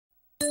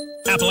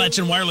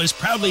Appalachian Wireless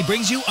proudly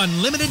brings you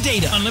unlimited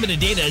data. Unlimited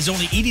data is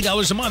only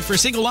 $80 a month for a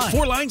single line.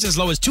 4 lines as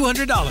low as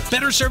 $200.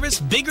 Better service,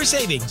 bigger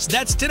savings.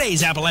 That's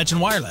today's Appalachian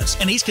Wireless,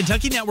 an East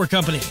Kentucky network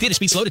company. Data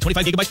speed slow to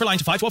 25 gigabytes per line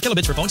to 512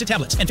 kilobits for phones and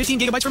tablets, and 15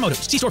 gigabytes for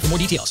modems. See store for more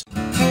details.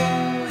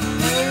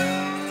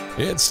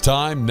 It's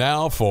time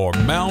now for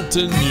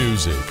Mountain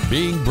Music,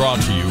 being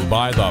brought to you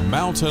by the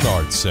Mountain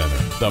Arts Center,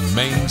 the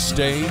main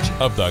stage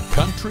of the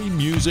Country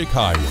Music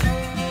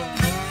Highway.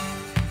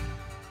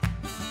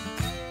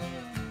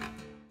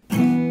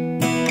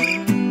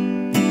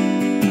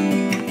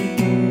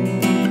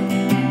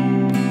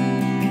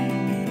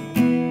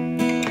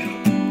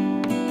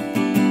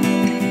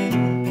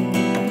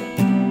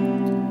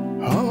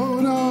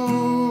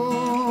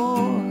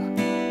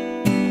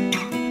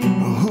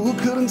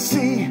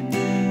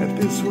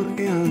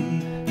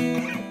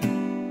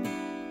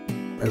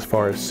 As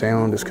far as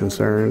sound is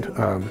concerned,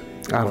 I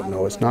don't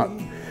know. It's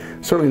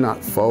certainly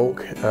not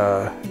folk.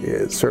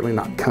 It's certainly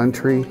not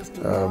country.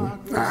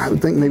 I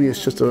would think maybe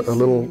it's just a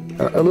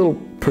little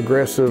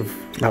progressive.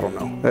 I don't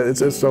know.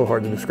 It's so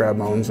hard to describe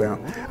my own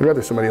sound. I'd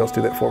rather somebody else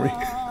do that for me.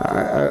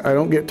 I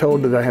don't get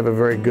told that I have a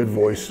very good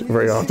voice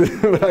very often,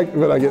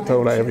 but I get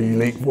told I have a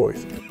unique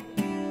voice.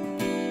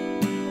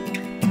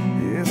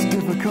 It's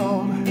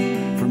difficult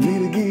for me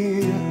to give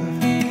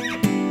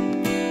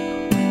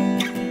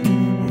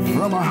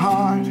from a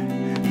heart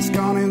that's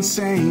gone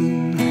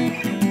insane.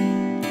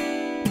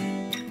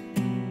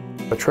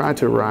 I try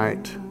to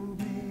write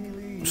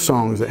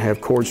songs that have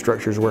chord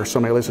structures where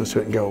somebody listens to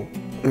it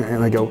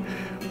and they go,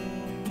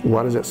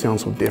 why does that sound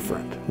so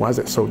different? Why is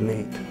that so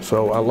neat?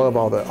 So I love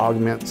all the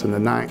augments and the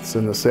ninths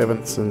and the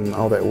sevenths and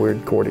all that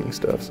weird chording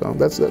stuff. So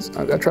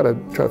I try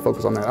to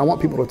focus on that. I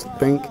want people to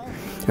think,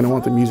 and I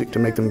want the music to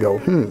make them go,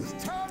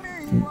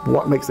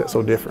 what makes that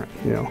so different,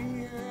 you know?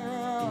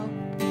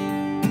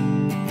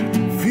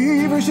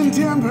 Feverish and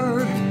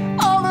tempered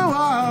all the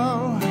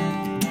while.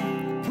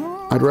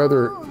 I'd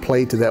rather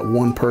play to that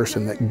one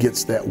person that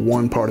gets that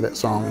one part of that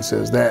song and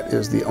says that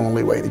is the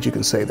only way that you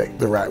can say that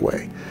the right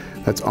way.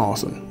 That's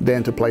awesome.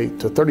 Than to play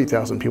to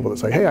 30,000 people that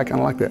say, hey, I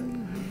kind of like that.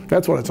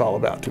 That's what it's all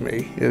about to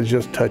me, is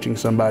just touching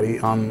somebody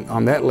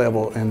on that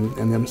level and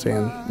them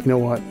saying, you know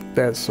what,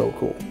 that's so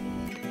cool.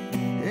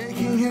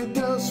 Aching head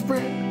does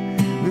spread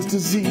this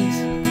disease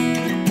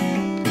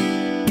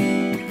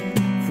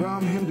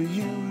from him to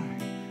you.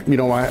 You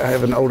know, I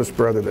have an oldest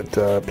brother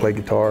that played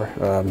guitar.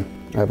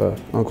 I have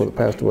an uncle that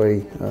passed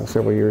away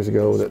several years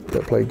ago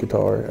that played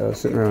guitar,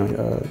 sitting around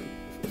a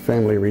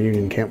family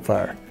reunion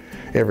campfire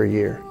every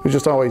year. It was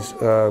just always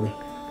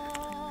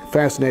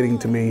fascinating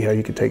to me how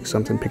you could take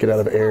something, pick it out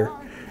of the air,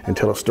 and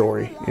tell a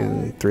story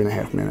in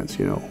 3.5 minutes,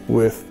 you know,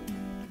 with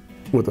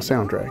a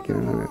soundtrack. You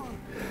know,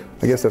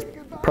 I guess that's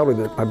probably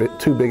my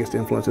 2 biggest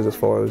influences as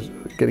far as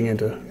getting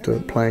into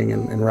playing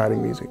and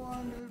writing music.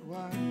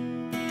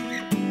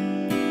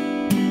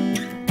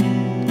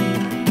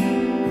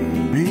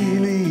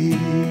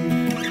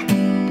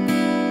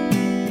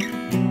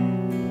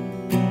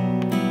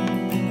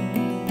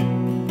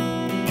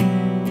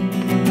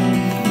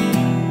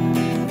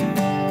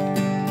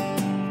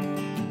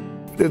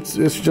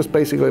 It's just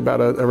basically about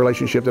a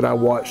relationship that I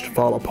watched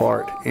fall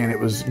apart, and it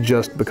was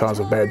just because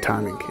of bad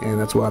timing. And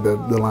that's why the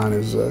line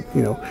is,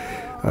 you know,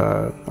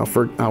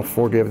 I'll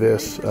forgive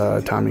this,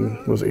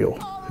 timing was ill.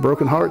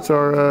 Broken hearts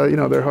are, you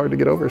know, they're hard to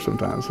get over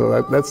sometimes.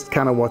 So that's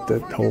kind of what the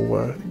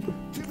whole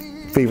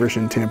Feverish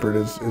and Tempered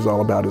is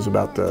all about, is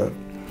about the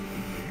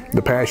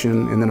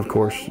passion, and then of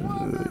course,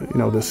 you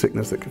know, the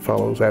sickness that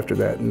follows after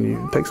that, and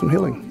you take some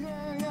healing.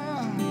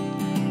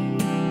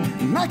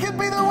 I could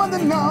be the one to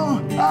know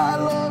I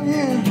love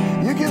you.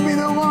 You could be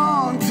the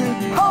one to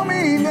hold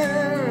me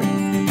there.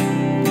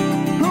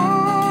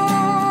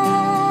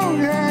 Ooh,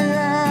 yeah,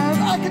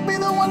 yeah. I could be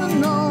the one to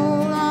know